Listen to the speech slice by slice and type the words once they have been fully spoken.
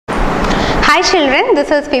Hi children, this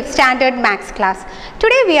is 5th standard maths class.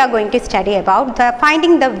 Today we are going to study about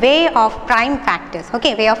finding the way of prime factors.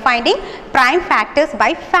 Okay, way of finding prime factors by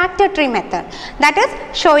factor tree method. That is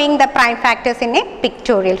showing the prime factors in a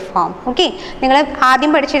pictorial form. Okay, നിങ്ങൾ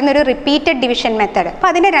ആദ്യം പഠിച്ചിരുന്ന ഒരു repeated division method. അപ്പോൾ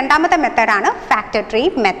അതിന്റെ രണ്ടാമത്തെ method ആണ് factor tree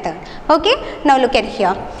method. Okay, now look at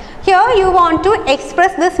here. Here you want to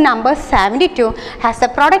express this number 72 as the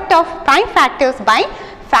product of prime factors by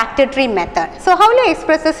factor tree method. So how will you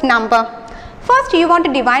express this number? First you want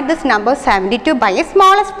to divide this number 72 by a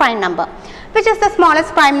smallest prime number. Which is the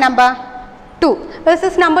smallest prime number? 2. Is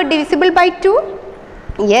this number divisible by 2?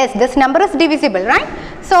 Yes, this number is divisible, right?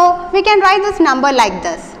 So we can write this number like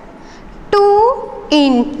this. 2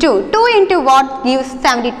 into what gives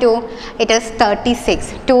 72? It is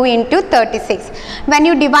 36. 2 into 36. When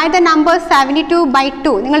you divide the number 72 by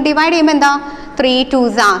 2, you will divide it in the 3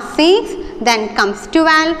 2s are 6, then comes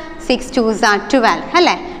 12, 6 2s are 12.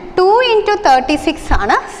 Hello? 2 into 36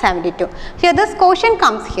 ആണ് 72. Here this quotient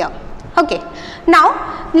comes here. Okay. Now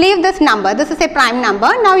leave this number. This is a prime number.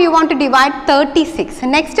 Now you want to divide 36.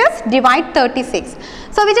 Next is divide 36.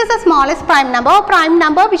 So which is the smallest prime number or prime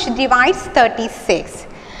number which divides 36?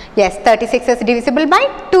 Yes, 36 is divisible by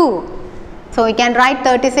 2. So we can write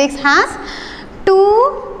 36 as 2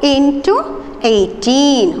 into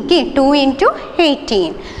 18. Okay, 2 into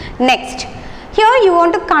 18. Next. Here you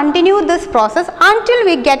want to continue this process until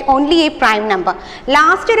we get only a prime number.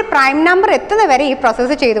 Last ഒരു prime number എത്തുന്ന വരെ ഈ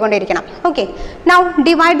process ചെയ്തുകൊണ്ടിരിക്കണം. Okay. Now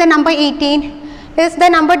divide the number 18. Is the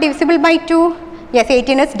number divisible by 2? Yes,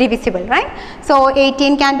 18 is divisible, right? So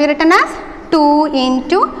 18 can be written as 2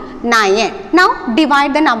 into 9. Now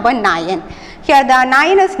divide the number 9. Here the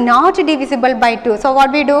 9 is not divisible by 2. So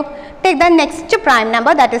what we do? Take the next prime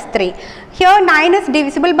number, that is 3. Here 9 is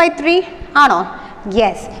divisible by 3. Ano?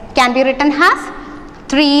 Yes, can be written as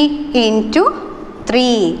 3 into 3.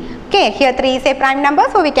 Okay, here 3 is a prime number,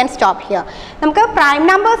 so we can stop here. നമുക്ക് prime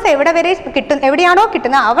numbers എവിടെയാണോ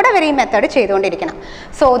കിട്ടുന്നത് അവിടെ വരെ ഈ method ചെയ്തുകൊണ്ടിരിക്കണം.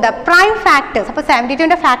 So the prime factors, അപ്പോൾ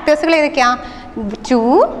 72ന്റെ ഫാക്ടേഴ്സുകൾ ഏതൊക്കെയാ? 2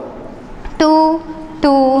 2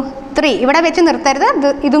 2 3. ഇവിടെ വെച്ച് നിർത്തരുത്,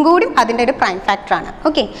 ഇതും കൂടി അതിൻ്റെ ഒരു prime factor ആണ്.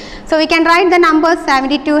 Okay, so we can write the number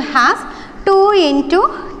 72 as 2 into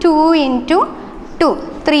 2 into 2.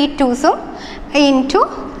 3 2s into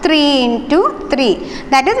 3 into 3.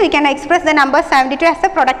 That is, we can express the number 72 as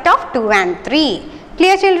the product of 2 and 3.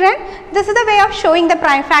 Clear children? This is the way of showing the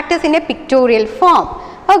prime factors in a pictorial form.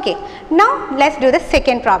 Okay, now let's do the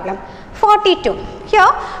second problem. 42.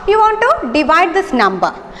 Here you want to divide this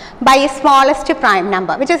number by a smallest prime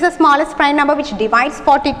number. Which is the smallest prime number which divides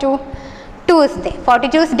 42? 2 is there.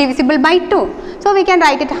 42 is divisible by 2. So we can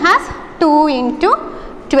write it as 2 into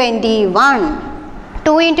 21.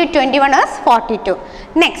 2 into 21 is 42.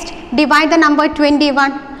 Next, divide the number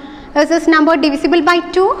 21. Is this number divisible by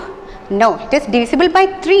 2? No, it is divisible by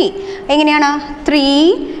 3. എങ്ങനെയാണ്? 3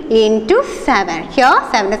 into 7. Here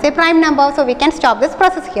 7 is a prime number, so we can stop this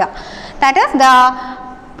process here. That is, the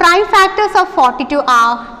prime factors of 42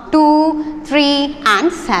 are 2, 3 and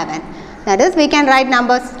 7. That is, we can write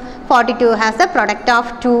numbers 42 as the product of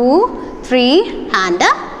 2, 3 and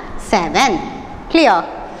 7. Clear?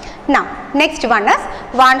 Now next one is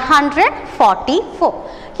 144.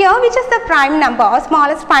 Here which is the prime number or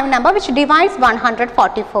smallest prime number which divides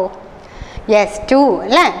 144? Yes, 2.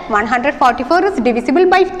 144 is divisible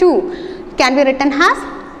by 2. It can be written as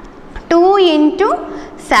 2 into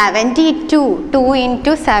 72. 2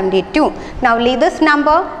 into 72. Now leave this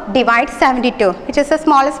number, divide 72. Which is the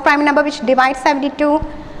smallest prime number which divides 72?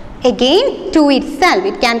 Again 2 itself.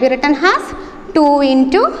 It can be written as 2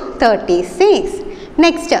 into 36.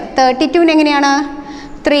 Next 32 എങ്ങനെയാണ്?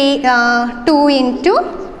 2 into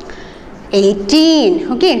 18.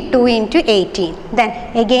 Okay, 2 into 18. Then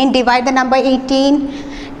again divide the number 18.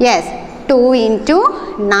 Yes, 2 into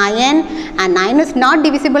 9 and 9 is not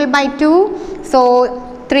divisible by 2. So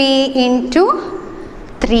 3 into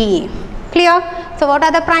 3. Clear? So what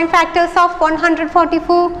are the prime factors of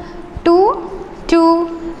 144? 2, 2,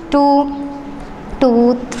 2, 2,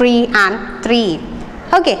 3 and 3.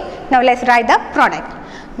 Okay. Now let's write the product.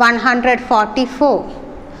 144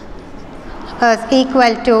 is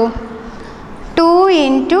equal to 2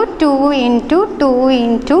 into 2 into 2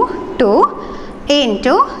 into 2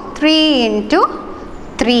 into 3 into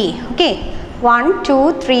 3. Okay, 1 2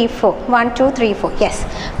 3 4. 1 2 3 4. Yes,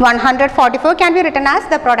 144 can be written as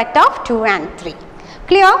the product of 2 and 3.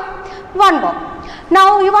 Clear? One more. Now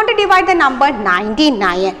you want to divide the number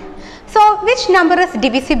 99. So which number is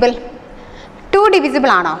divisible? 2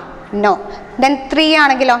 divisible ആണോ? No. Then 3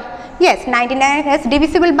 ആണെങ്കിലോ? Yes, 99 is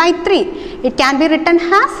divisible by 3. It can be written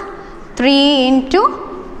as 3 into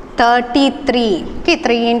 33. Okay,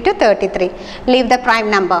 3 into 33. Leave the prime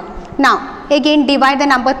number. Now, again divide the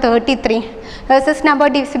number 33. Is this number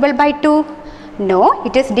divisible by 2? No,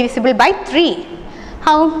 it is divisible by 3.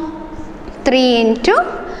 How? 3 into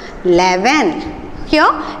 11. Here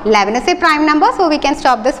 11 is a prime number, so we can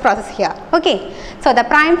stop this process here. Okay. So the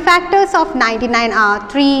prime factors of 99 are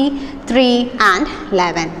 3, 3 and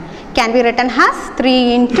 11. Can be written as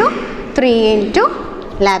 3 into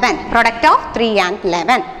 11. Product of 3 and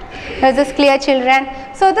 11. Is this clear, children?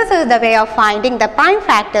 So this is the way of finding the prime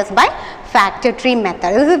factors by factor tree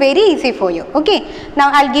method. This is very easy for you. Okay.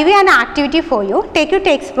 Now I'll give you an activity for you. Take your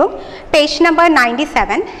textbook, page number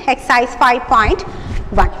 97, exercise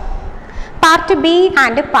 5.1. Part B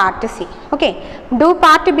and part C. Okay. Do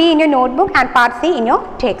part B in your notebook and part C in your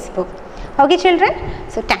textbook. Okay, children.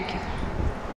 So thank you.